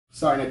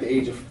starting at the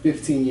age of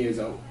 15 years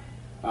old.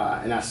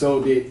 And I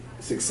sold it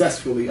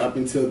successfully up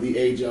until the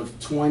age of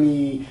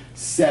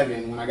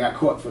 27 when I got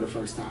caught for the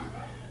first time.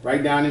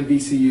 Right down in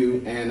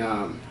VCU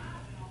and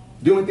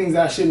doing things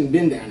that I shouldn't have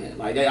been down there.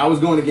 Like I was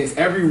going against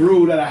every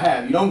rule that I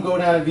have. You don't go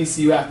down to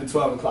VCU after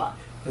 12 o'clock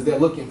because they're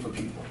looking for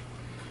people.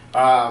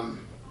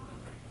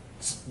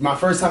 My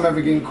first time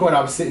ever getting caught,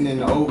 I was sitting in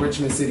the old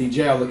Richmond City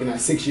jail looking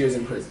at 6 years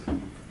in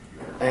prison.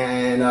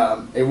 And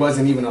it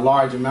wasn't even a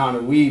large amount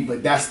of weed,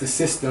 but that's the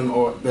system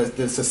or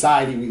the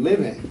society we live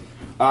in.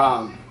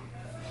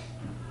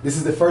 This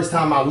is the first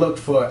time I looked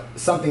for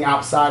something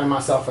outside of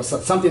myself, or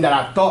something that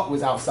I thought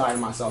was outside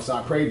of myself, so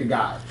I prayed to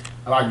God.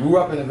 I grew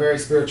up in a very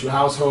spiritual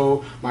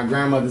household. My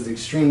grandmother's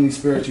extremely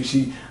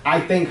spiritual.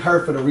 I thank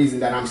her for the reason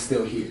that I'm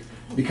still here,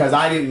 because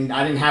I didn't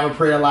have a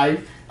prayer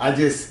life.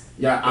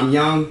 I'm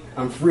young,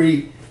 I'm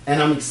free,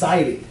 and I'm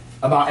excited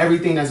about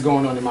everything that's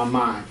going on in my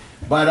mind.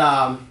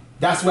 But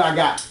that's where I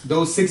got.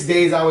 Those 6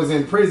 days I was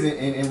in prison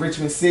in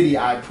Richmond City,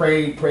 I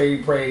prayed,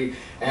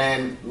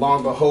 and lo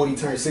and behold, he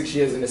turned 6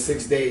 years into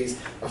 6 days,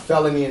 a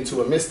felony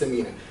into a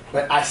misdemeanor.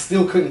 But I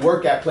still couldn't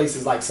work at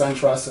places like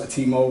SunTrust or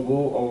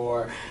T-Mobile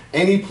or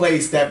any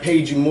place that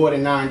paid you more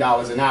than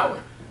 $9 an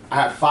hour. I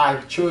had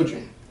 5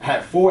 children. I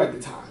had 4 at the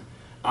time.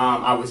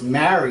 I was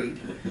married,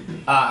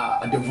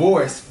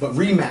 divorced, but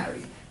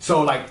remarried.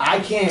 So like I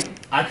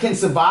can't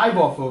survive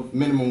off of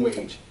minimum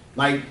wage.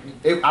 Like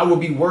I would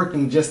be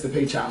working just to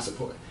pay child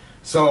support.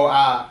 So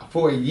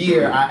for a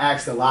year, I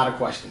asked a lot of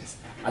questions.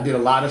 I did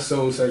a lot of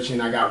soul searching.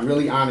 I got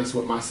really honest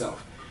with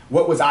myself.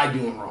 What was I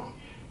doing wrong?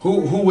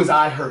 Who was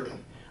I hurting?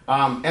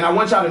 And I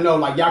want y'all to know,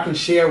 like, y'all can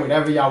share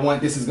whatever y'all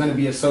want. This is going to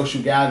be a social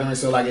gathering.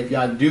 So like if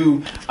y'all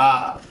do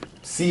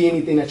see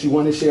anything that you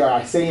want to share, or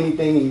I say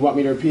anything and you want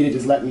me to repeat it,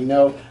 just let me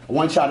know. I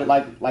want y'all to,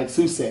 like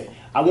Sue said,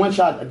 I want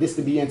y'all this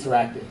to be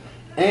interactive.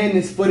 And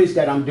this footage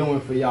that I'm doing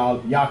for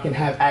y'all, y'all can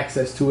have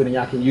access to it and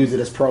y'all can use it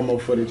as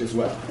promo footage as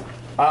well.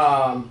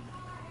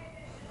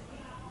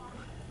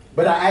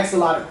 But I asked a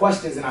lot of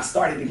questions and I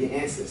started to get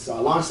answers. So I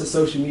launched a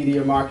social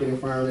media marketing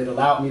firm. It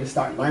allowed me to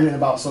start learning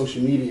about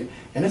social media.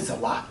 And it's a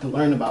lot to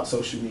learn about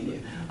social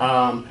media.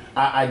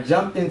 I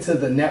jumped into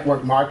the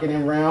network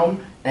marketing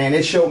realm and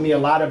it showed me a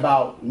lot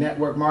about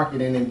network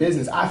marketing and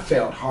business. I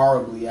failed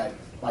horribly at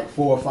like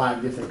 4 or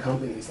 5 different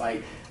companies.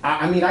 Like,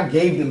 I mean, I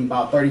gave them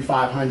about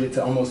 $3,500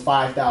 to almost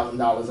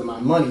 $5,000 of my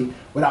money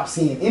without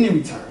seeing any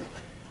return.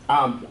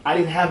 I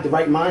didn't have the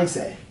right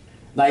mindset.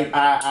 Like,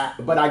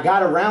 but I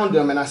got around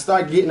them and I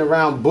started getting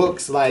around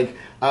books like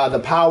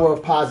The Power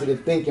of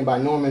Positive Thinking by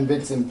Norman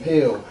Vincent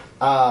Peale,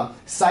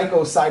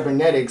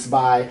 Psycho-Cybernetics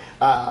by,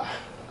 I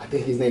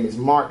think his name is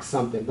Mark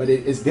something, but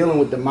it's dealing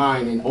with the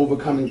mind and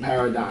overcoming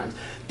paradigms.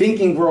 Think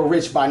and Grow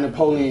Rich by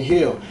Napoleon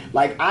Hill.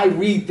 Like, I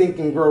read Think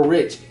and Grow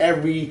Rich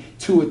every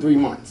 2 or 3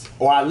 months,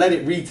 or I let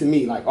it read to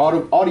me. Like,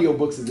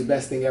 audiobooks is the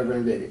best thing ever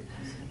invented.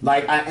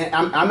 Like,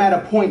 I'm at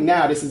a point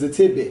now, this is a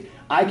tidbit,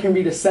 I can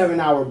read a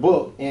 7-hour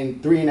book in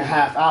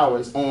 3.5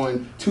 hours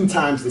on 2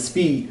 times the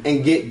speed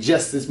and get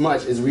just as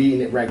much as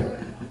reading it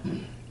regularly.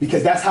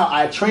 Because that's how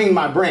I train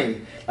my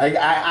brain. Like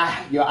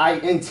I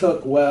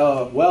intook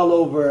well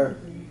over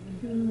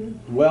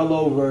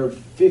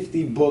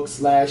 50 books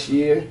last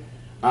year.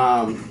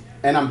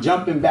 And I'm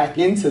jumping back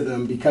into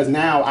them because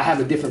now I have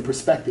a different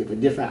perspective, a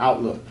different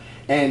outlook.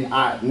 And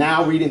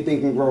now reading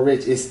Think and Grow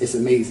Rich, it's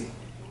amazing.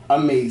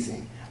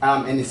 Amazing.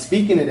 And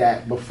speaking of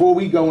that, before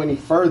we go any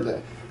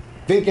further,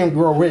 Think and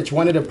Grow Rich,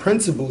 one of the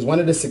principles, one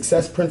of the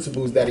success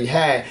principles that he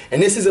had,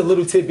 and this is a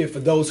little tidbit for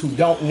those who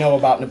don't know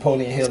about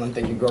Napoleon Hill and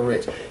Think and Grow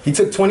Rich. He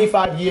took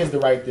 25 years to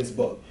write this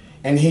book.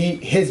 And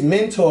his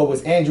mentor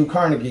was Andrew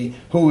Carnegie,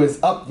 who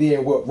was up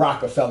there with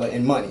Rockefeller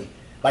in money.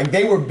 Like,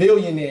 they were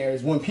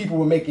billionaires when people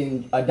were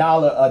making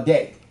 $1 a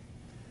day.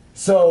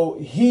 So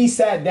he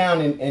sat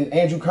down and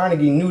Andrew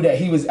Carnegie knew that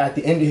he was at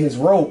the end of his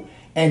rope,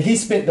 and he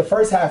spent the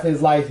first half of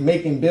his life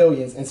making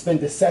billions and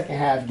spent the second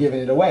half giving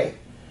it away.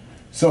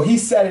 So he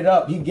set it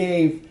up. He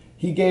gave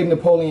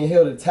Napoleon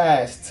Hill the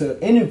task to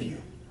interview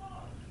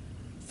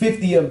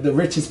 50 of the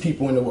richest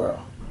people in the world.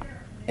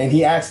 And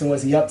he asked him,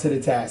 was he up to the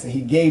task? And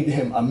he gave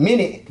him a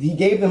minute. He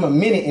gave them a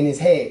minute in his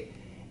head.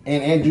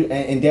 And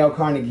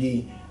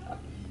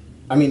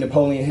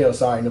Napoleon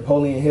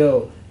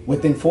Hill,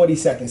 within 40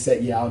 seconds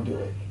said, yeah, I'll do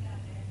it.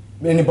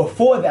 And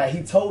before that,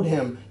 he told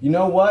him, you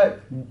know what?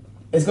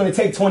 It's going to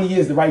take 20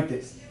 years to write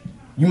this.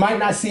 You might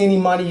not see any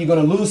money. You're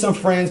going to lose some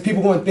friends.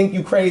 People are going to think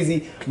you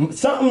crazy.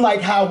 Something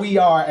like how we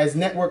are as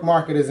network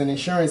marketers and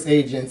insurance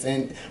agents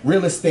and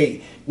real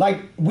estate.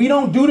 Like, we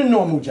don't do the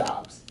normal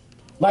jobs.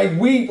 Like,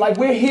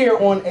 we're here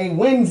on a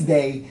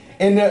Wednesday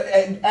and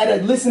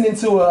listening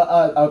to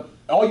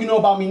all you know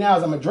about me now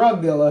is I'm a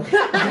drug dealer.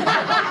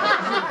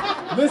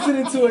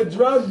 Listening to a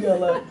drug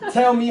dealer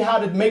tell me how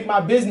to make my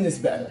business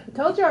better. I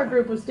told you our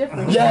group was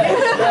different.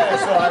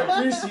 Yes, so I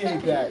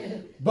appreciate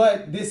that.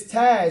 But this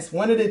task,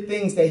 one of the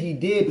things that he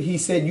did, he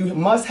said you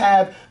must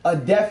have a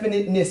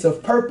definiteness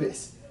of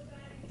purpose.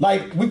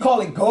 Like, we call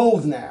it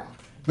goals now.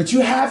 But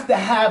you have to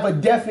have a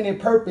definite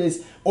purpose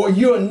or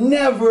you'll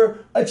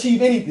never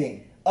achieve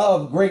anything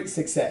of great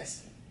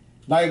success.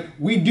 Like,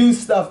 we do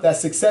stuff that's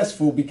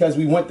successful because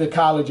we went to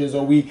colleges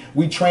or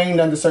we trained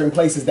under certain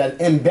places that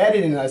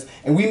embedded in us,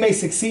 and we may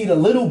succeed a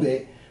little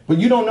bit, but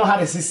you don't know how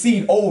to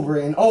succeed over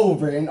and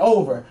over and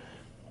over.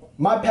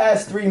 My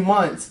past 3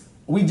 months,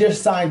 we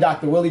just signed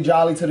Dr. Willie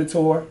Jolly to the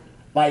tour.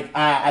 Like,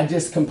 I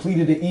just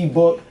completed the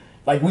ebook.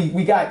 Like,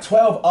 we got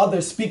 12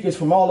 other speakers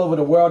from all over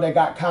the world that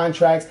got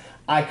contracts.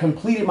 I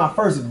completed my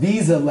first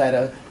visa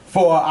letter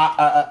for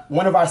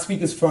one of our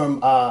speakers from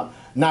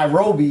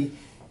Nairobi,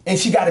 and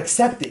she got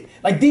accepted.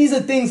 Like, these are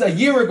things a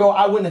year ago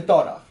I wouldn't have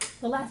thought of.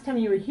 The last time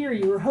you were here,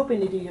 you were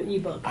hoping to do your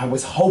ebook. I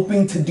was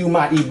hoping to do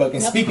my ebook.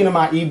 And speaking of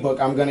my ebook,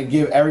 I'm going to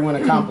give everyone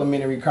a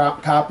complimentary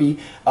copy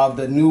of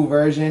the new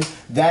version.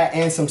 That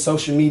and some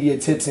social media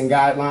tips and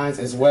guidelines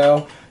as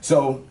well.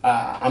 So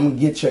I'm going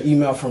to get your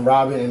email from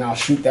Robin and I'll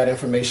shoot that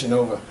information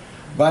over.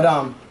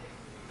 But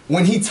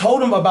when he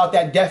told him about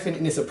that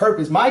definiteness of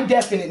purpose, my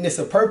definiteness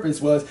of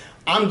purpose was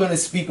I'm going to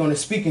speak on a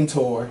speaking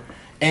tour.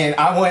 And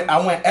I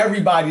want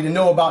everybody to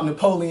know about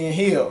Napoleon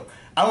Hill.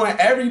 I want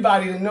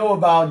everybody to know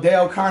about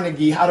Dale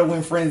Carnegie, How to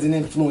Win Friends and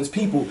Influence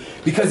People.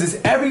 Because as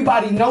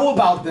everybody know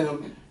about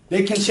them,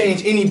 they can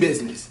change any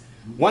business.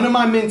 One of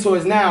my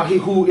mentors now,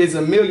 who is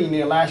a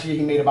millionaire, last year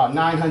he made about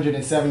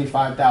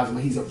 $975,000,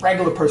 but he's a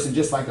regular person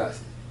just like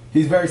us.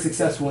 He's very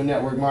successful in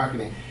network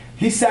marketing.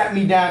 He sat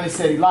me down and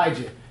said,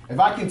 Elijah, if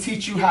I can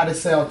teach you how to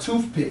sell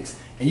toothpicks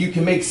and you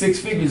can make 6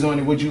 figures on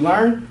it, would you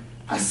learn?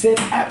 I said,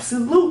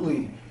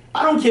 absolutely.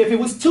 I don't care if it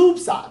was tube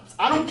stops.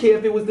 I don't care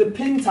if it was the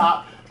pin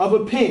top of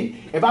a pin.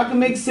 If I could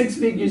make 6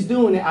 figures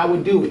doing it, I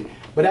would do it.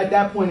 But at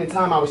that point in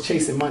time, I was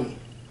chasing money.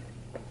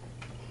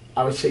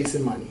 I was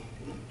chasing money.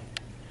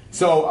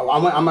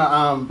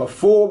 So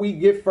before we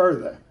get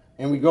further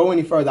and we go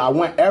any further, I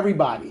want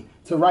everybody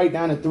to write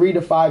down a 3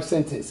 to 5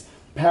 sentence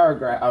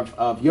paragraph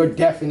of your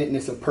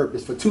definiteness of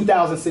purpose for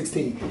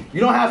 2016. You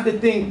don't have to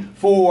think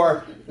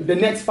for the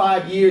next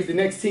 5 years, the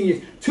next 10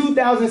 years.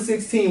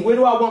 2016, where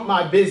do I want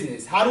my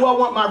business? How do I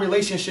want my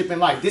relationship in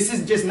life? This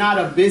is just not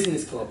a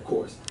business club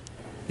course.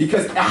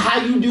 Because how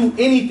you do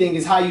anything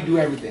is how you do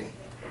everything.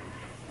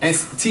 And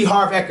T.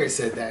 Harv Eker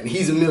said that, and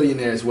he's a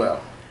millionaire as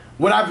well.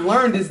 What I've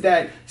learned is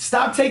that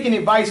stop taking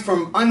advice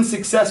from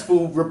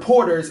unsuccessful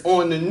reporters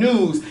on the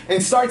news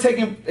and start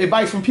taking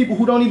advice from people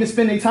who don't even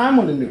spend their time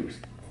on the news.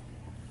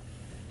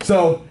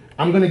 So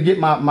I'm going to get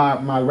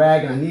my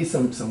rag, and I need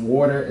some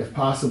water if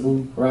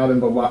possible, Robin,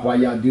 but while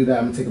y'all do that,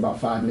 I'm going to take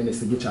about 5 minutes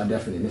to get y'all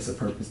definiteness of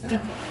purpose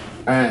down.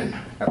 And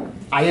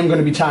I am going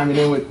to be chiming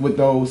in with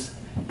those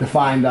to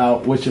find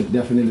out what your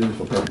definition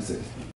for purpose is.